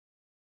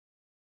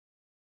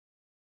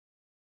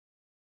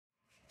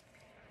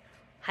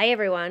Hi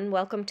everyone,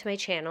 welcome to my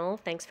channel.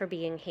 Thanks for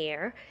being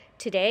here.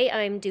 Today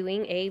I'm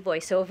doing a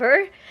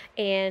voiceover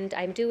and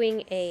I'm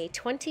doing a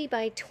 20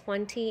 by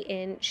 20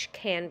 inch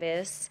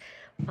canvas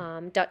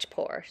Dutch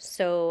pour.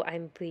 So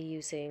I'll be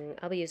using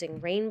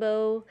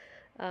rainbow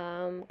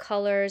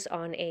colors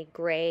on a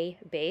gray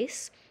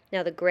base.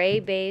 Now the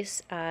gray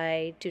base,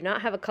 I do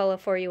not have a color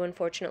for you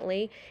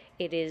unfortunately.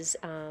 It is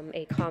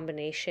a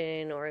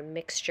combination or a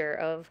mixture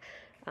of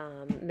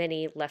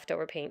many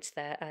leftover paints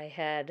that I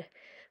had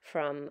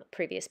from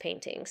previous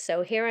paintings.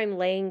 So here I'm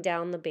laying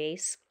down the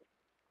base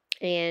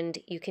and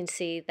you can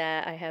see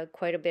that I have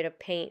quite a bit of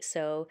paint.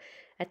 So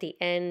at the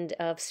end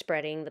of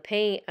spreading the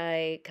paint,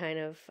 I kind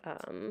of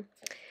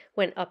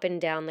went up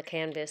and down the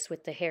canvas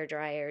with the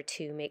hairdryer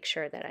to make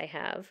sure that I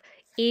have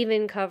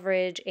even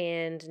coverage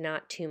and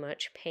not too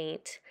much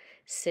paint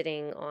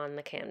sitting on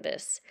the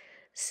canvas.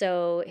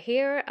 So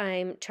here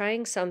I'm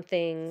trying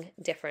something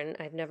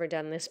different. I've never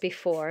done this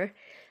before.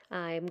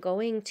 I'm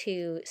going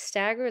to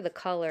stagger the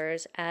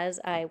colors as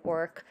I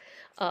work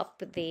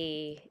up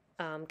the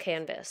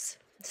canvas.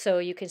 So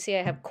you can see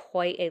I have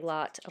quite a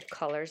lot of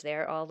colors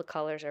there. All the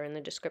colors are in the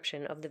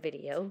description of the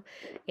video,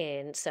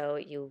 and so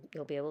you'll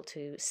be able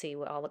to see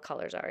what all the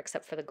colors are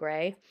except for the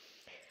gray.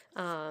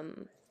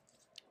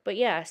 But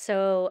yeah,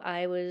 so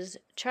I was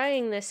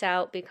trying this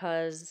out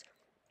because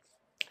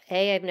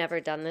A, I've never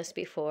done this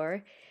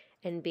before,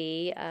 and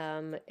B,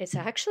 it's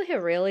actually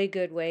a really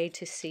good way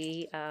to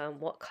see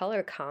what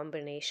color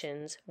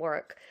combinations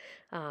work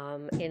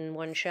in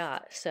one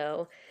shot.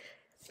 So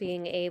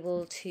being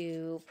able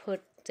to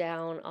put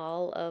down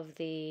all of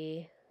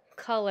the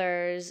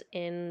colors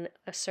in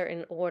a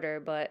certain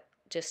order, but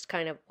just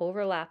kind of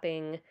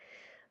overlapping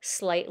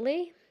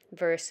slightly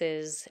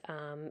versus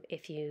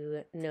if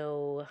you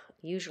know,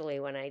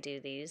 usually when I do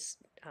these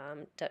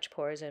Dutch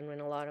pours and when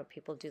a lot of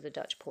people do the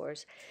Dutch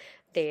pours,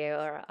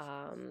 they're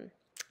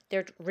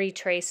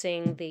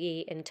retracing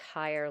the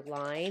entire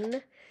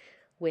line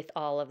with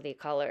all of the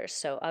colors.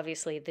 So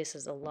obviously this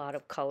is a lot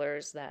of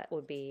colors that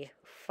would be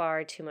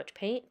far too much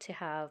paint to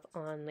have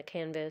on the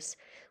canvas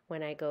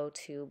when I go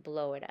to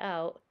blow it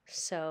out.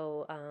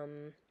 So,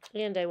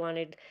 and I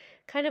wanted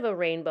kind of a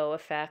rainbow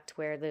effect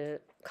where the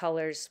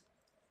colors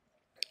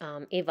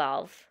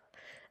evolve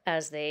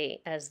as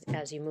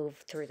you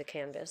move through the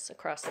canvas,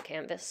 across the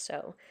canvas.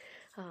 So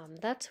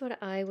that's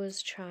what I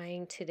was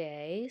trying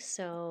today.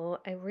 So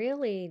I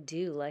really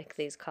do like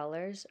these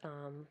colors.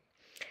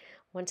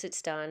 Once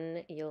it's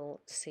done,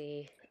 you'll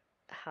see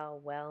how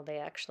well they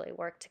actually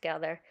work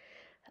together.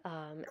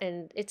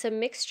 And it's a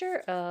mixture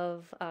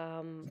of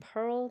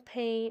pearl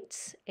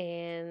paint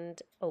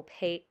and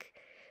opaque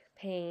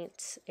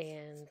paint,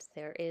 and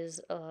there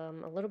is a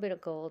little bit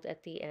of gold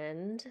at the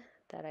end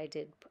that I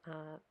did.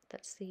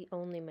 That's the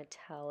only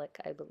metallic,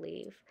 I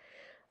believe,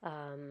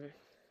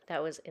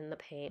 that was in the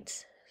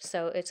paint.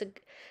 So it's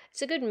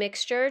a good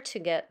mixture to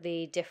get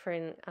the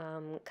different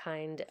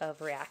kind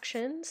of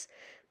reactions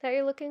that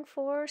you're looking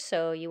for.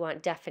 So you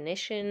want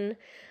definition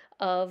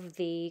of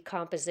the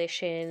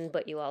composition,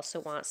 but you also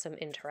want some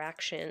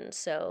interaction.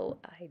 So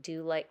I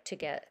do like to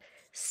get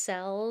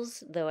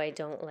cells, though I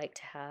don't like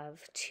to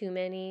have too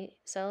many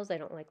cells. I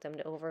don't like them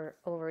to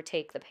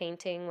overtake the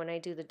painting when I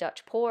do the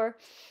Dutch pour,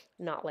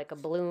 not like a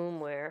bloom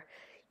where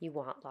you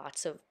want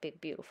lots of big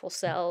beautiful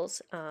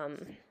cells.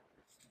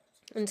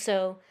 And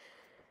so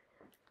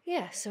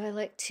yeah, so I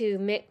like to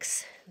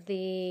mix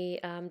the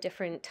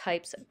different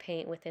types of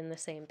paint within the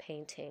same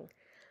painting.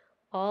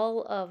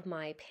 All of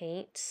my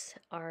paints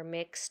are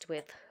mixed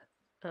with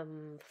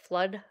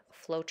Flood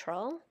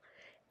Floetrol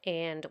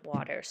and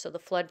water. So the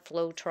Flood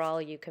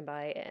Floetrol you can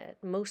buy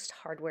at most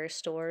hardware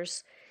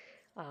stores,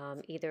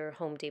 either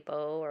Home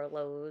Depot or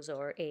Lowe's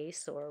or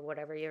Ace or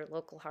whatever your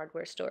local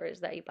hardware store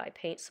is that you buy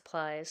paint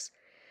supplies.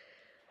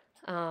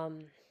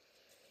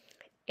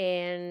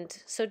 And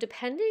so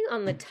depending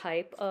on the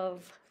type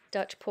of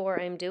Dutch pour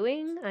I'm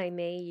doing, I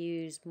may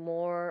use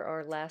more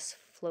or less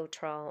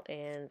Floetrol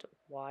and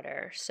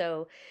water.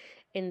 So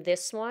in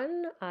this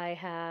one, I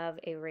have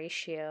a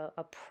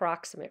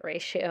approximate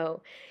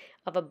ratio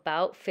of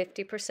about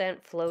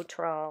 50%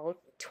 Floetrol,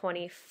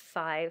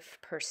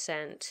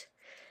 25%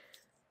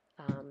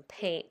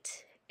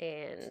 paint,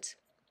 and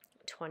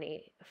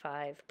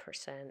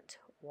 25%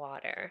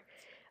 water,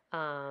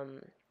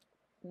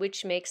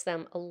 which makes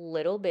them a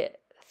little bit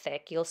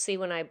thick. You'll see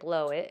when I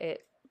blow it,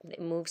 it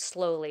moves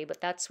slowly,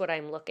 but that's what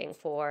I'm looking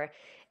for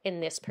in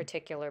this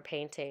particular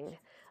painting.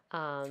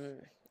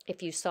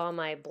 If you saw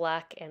my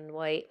black and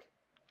white,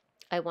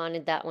 I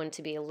wanted that one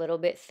to be a little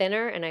bit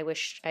thinner, and I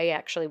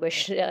actually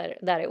wish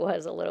that it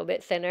was a little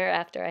bit thinner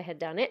after I had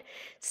done it.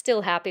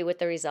 Still happy with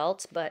the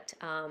results, but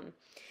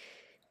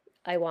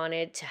I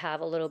wanted to have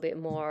a little bit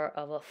more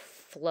of a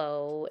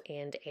flow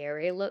and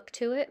airy look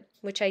to it,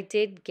 which I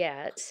did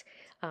get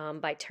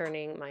by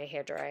turning my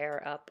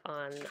hairdryer up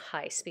on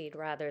high speed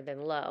rather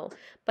than low.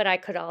 But I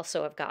could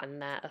also have gotten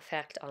that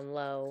effect on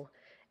low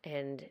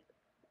and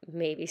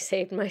maybe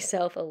saved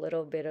myself a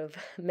little bit of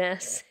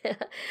mess,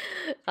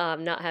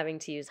 not having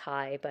to use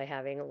high by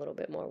having a little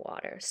bit more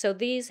water. So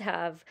these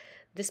have,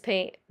 this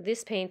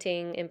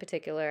painting in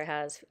particular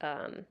has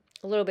a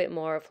little bit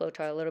more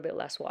Floetrol, a little bit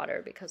less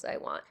water, because I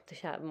want to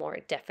have more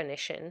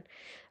definition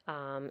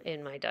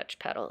in my Dutch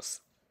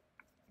petals.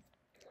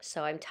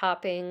 So I'm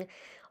topping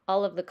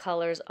all of the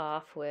colors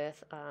off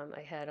with,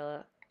 I had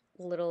a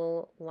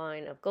little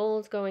line of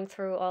gold going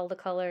through all the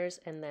colors,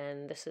 and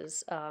then this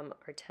is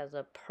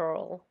Arteza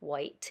Pearl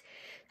White,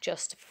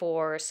 just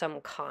for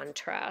some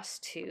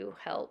contrast to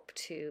help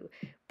to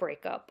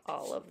break up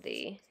all of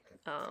the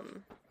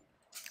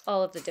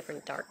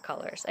different dark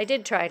colors. I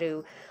did try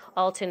to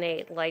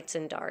alternate lights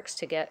and darks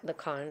to get the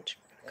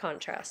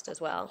contrast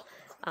as well,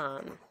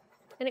 and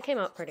it came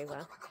out pretty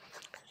well.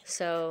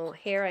 So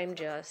here I'm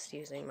just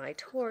using my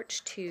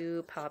torch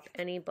to pop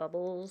any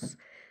bubbles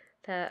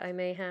that I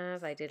may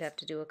have. I did have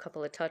to do a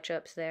couple of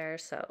touch-ups there,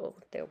 so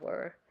there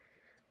were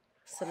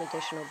some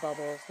additional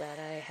bubbles that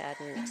I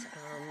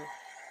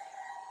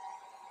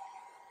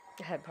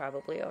had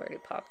probably already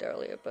popped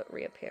earlier, but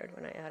reappeared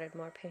when I added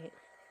more paint.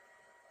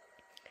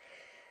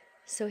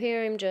 So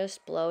here I'm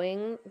just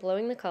blowing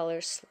the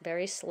colors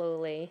very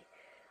slowly,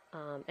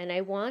 and I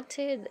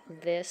wanted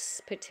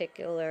this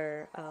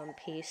particular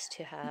piece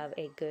to have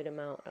a good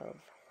amount of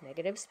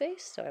negative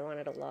space, so I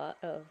wanted a lot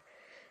of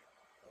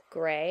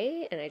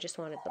gray, and I just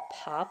wanted the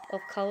pop of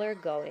color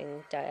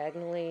going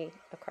diagonally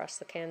across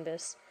the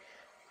canvas,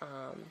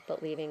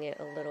 but leaving it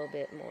a little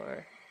bit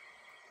more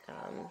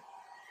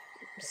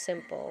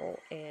simple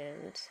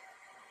and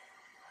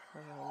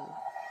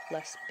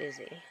less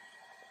busy.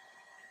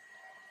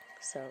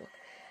 So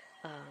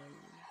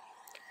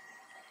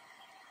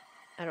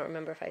I don't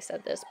remember if I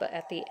said this, but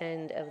at the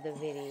end of the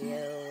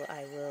video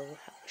I will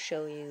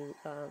show you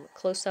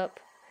close-up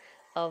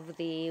of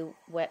the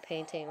wet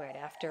painting right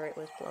after it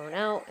was blown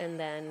out, and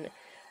then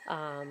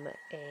a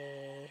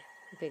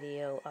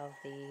video of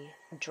the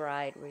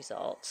dried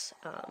results.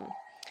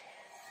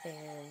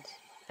 And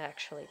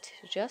actually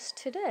just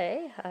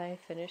today I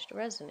finished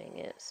resining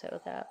it, so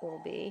that will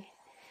be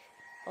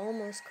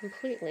almost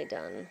completely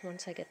done.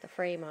 Once I get the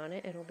frame on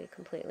it, it'll be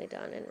completely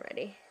done and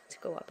ready to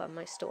go up on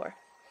my store.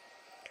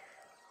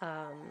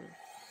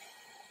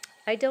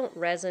 I don't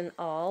resin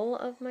all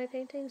of my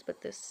paintings, but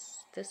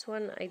this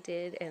one I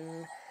did,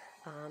 and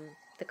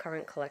the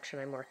current collection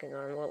I'm working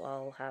on will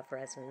all have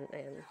resin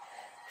and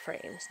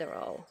frames. They're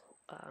all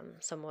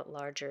somewhat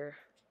larger,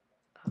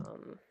 a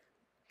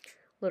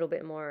little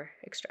bit more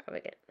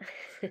extravagant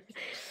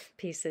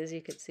pieces.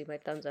 You could see my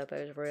thumbs up. I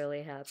was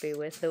really happy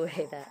with the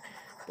way that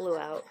blew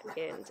out,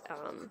 and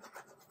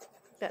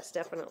that's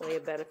definitely a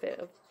benefit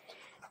of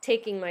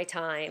taking my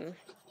time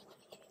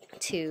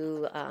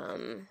to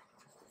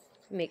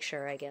make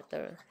sure I get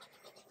the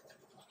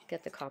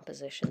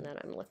composition that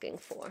I'm looking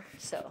for.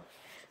 So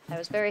I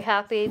was very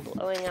happy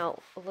blowing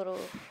out a little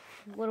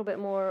bit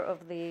more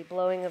of the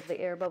blowing of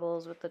the air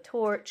bubbles with the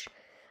torch,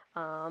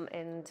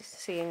 and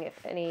seeing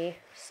if any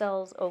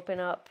cells open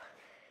up.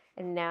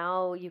 And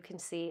now you can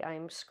see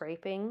I'm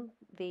scraping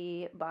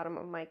the bottom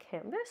of my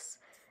canvas,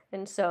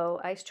 and so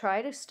I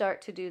try to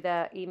start to do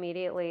that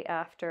immediately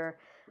after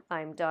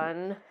I'm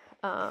done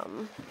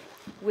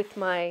with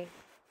my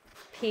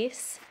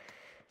piece,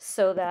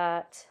 so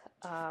that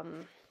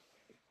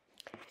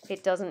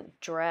it doesn't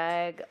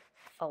drag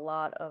a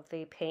lot of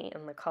the paint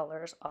and the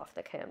colors off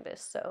the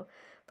canvas. So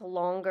the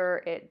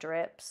longer it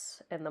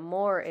drips and the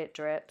more it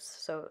drips,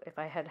 so if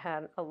I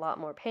had a lot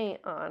more paint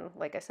on,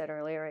 like I said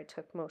earlier, I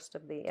took most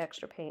of the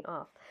extra paint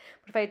off.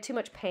 But if I had too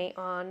much paint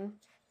on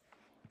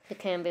the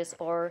canvas,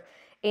 or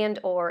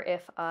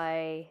if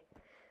I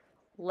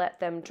let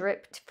them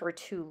drip for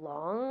too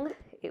long,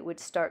 it would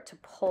start to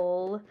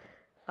pull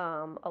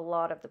a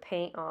lot of the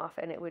paint off,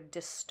 and it would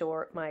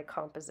distort my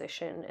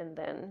composition, and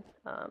then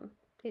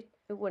it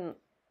wouldn't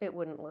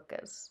look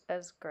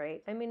as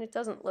great. I mean, it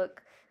doesn't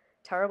look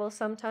terrible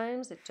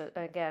sometimes. It just,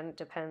 again,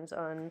 depends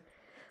on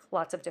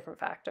lots of different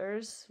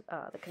factors: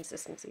 the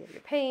consistency of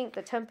your paint,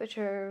 the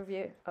temperature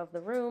of the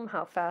room,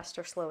 how fast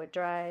or slow it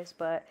dries.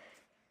 But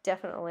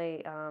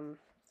definitely,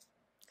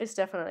 it's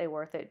definitely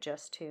worth it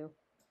just to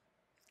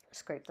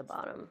scrape the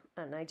bottom,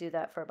 and I do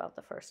that for about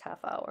the first half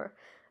hour.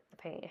 The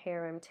paint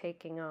here, I'm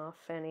taking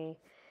off any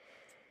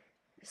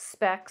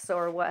specks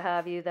or what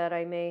have you that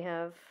I may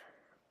have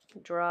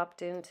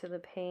dropped into the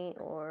paint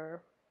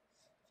or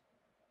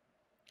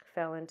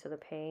fell into the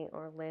paint,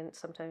 or lint.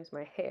 Sometimes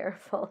my hair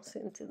falls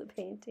into the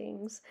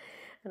paintings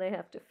and I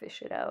have to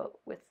fish it out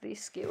with the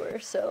skewer.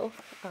 So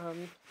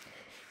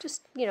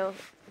just,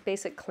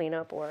 basic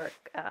cleanup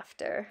work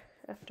after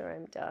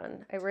I'm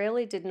done. I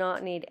really did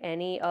not need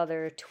any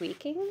other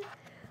tweaking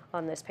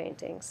on this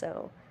painting,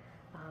 so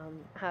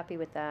happy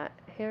with that.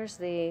 Here's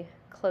the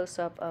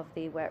close-up of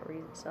the wet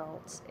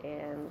results,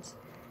 and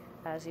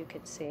as you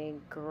can see,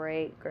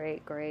 great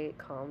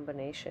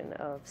combination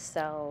of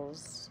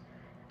cells,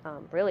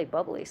 really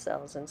bubbly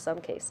cells in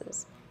some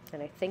cases,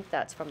 and I think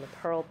that's from the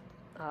pearl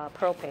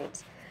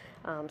paints.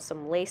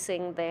 Some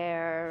lacing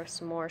there,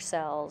 some more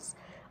cells,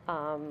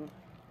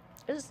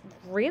 was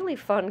really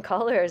fun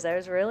colors. I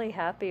was really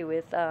happy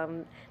with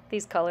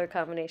these color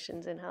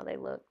combinations and how they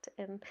looked.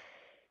 And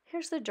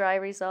here's the dry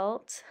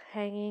result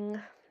hanging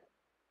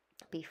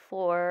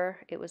before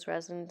it was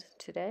resined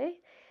today.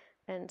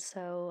 And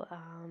so,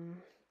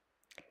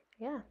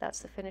 yeah, that's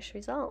the finished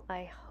result.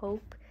 I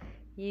hope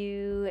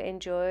you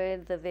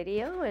enjoyed the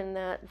video and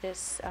that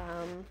this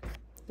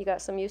you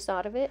got some use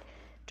out of it.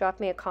 Drop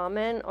me a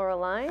comment or a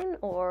line,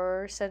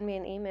 or send me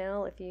an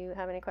email if you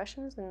have any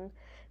questions, and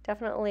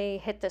definitely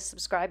hit the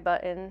subscribe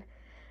button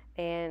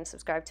and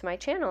subscribe to my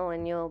channel,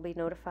 and you'll be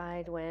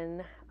notified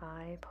when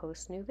I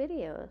post new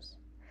videos.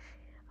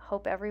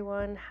 Hope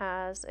everyone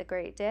has a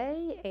great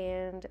day,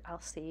 and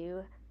I'll see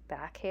you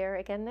back here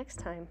again next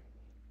time.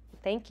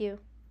 Thank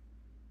you.